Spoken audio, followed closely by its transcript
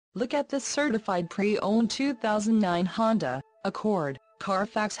Look at this certified pre-owned 2009 Honda Accord.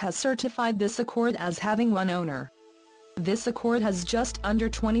 Carfax has certified this Accord as having one owner. This Accord has just under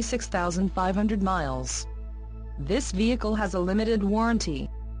 26,500 miles. This vehicle has a limited warranty.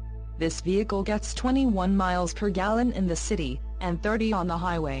 This vehicle gets 21 miles per gallon in the city, and 30 on the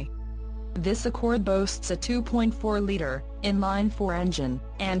highway. This Accord boasts a 2.4-liter inline-4 engine,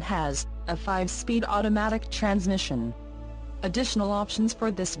 and has a 5-speed automatic transmission. Additional options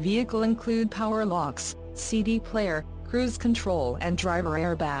for this vehicle include power locks, CD player, cruise control and driver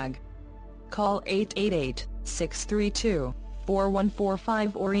airbag. Call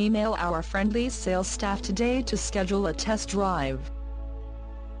 888-632-4145 or email our friendly sales staff today to schedule a test drive.